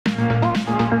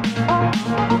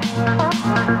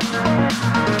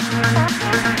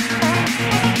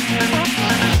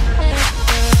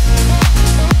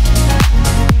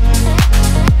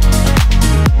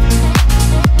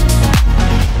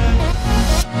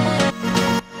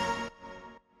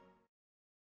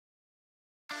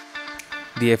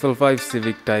The FL5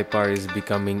 Civic Type R is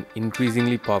becoming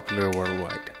increasingly popular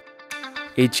worldwide.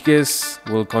 HKS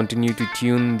will continue to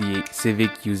tune the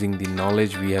Civic using the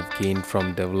knowledge we have gained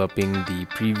from developing the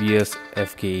previous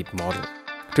FK8 model.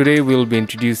 Today we'll be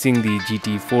introducing the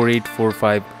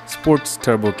GT4845 Sports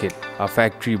Turbo Kit, a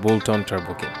factory bolt-on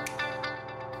turbo kit.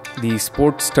 The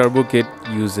Sports Turbo Kit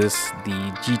uses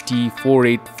the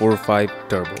GT4845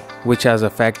 Turbo, which has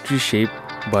a factory shape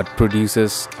but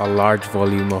produces a large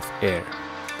volume of air.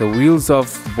 The wheels of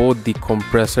both the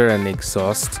compressor and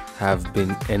exhaust have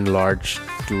been enlarged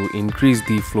to increase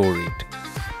the flow rate.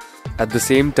 At the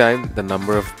same time, the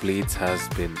number of blades has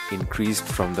been increased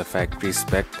from the factory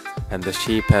spec and the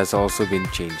shape has also been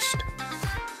changed.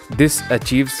 This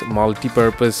achieves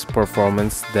multi-purpose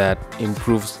performance that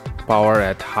improves power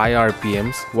at high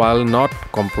RPMs while not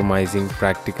compromising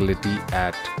practicality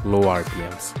at low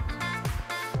RPMs.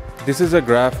 This is a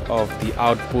graph of the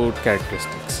output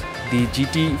characteristics. The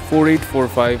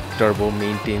GT4845 Turbo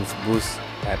maintains boost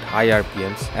at high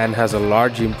RPMs and has a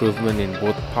large improvement in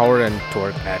both power and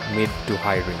torque at mid to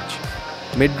high range.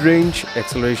 Mid-range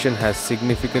acceleration has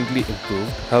significantly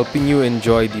improved, helping you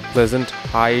enjoy the pleasant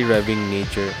high revving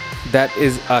nature that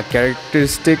is a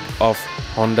characteristic of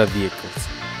Honda vehicles.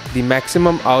 The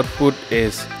maximum output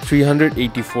is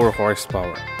 384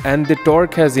 horsepower and the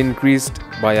torque has increased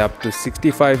by up to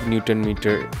 65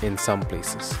 Nm in some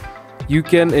places. You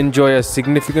can enjoy a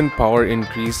significant power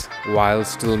increase while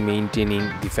still maintaining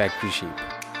the factory shape.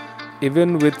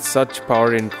 Even with such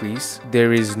power increase,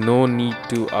 there is no need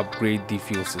to upgrade the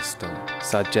fuel system,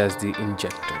 such as the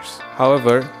injectors.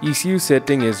 However, ECU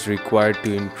setting is required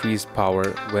to increase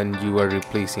power when you are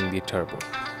replacing the turbo.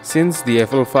 Since the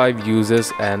FL5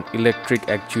 uses an electric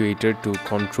actuator to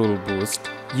control boost,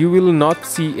 you will not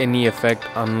see any effect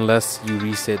unless you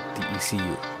reset the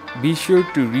ECU. Be sure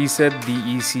to reset the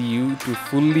ECU to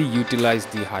fully utilize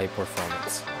the high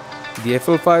performance. The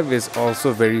FL5 is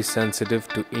also very sensitive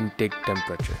to intake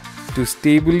temperature. To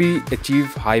stably achieve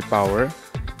high power,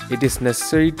 it is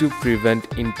necessary to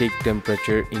prevent intake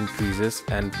temperature increases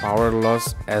and power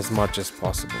loss as much as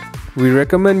possible. We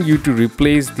recommend you to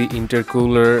replace the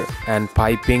intercooler and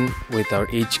piping with our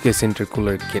HKS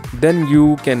intercooler kit. Then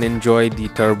you can enjoy the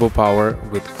turbo power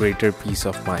with greater peace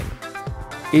of mind.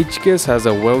 HKS has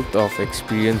a wealth of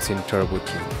experience in turbo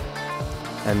tuning,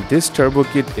 and this turbo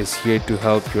kit is here to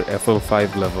help your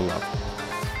FL5 level up.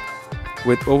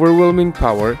 With overwhelming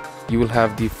power, you will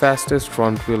have the fastest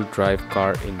front-wheel drive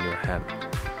car in your hand.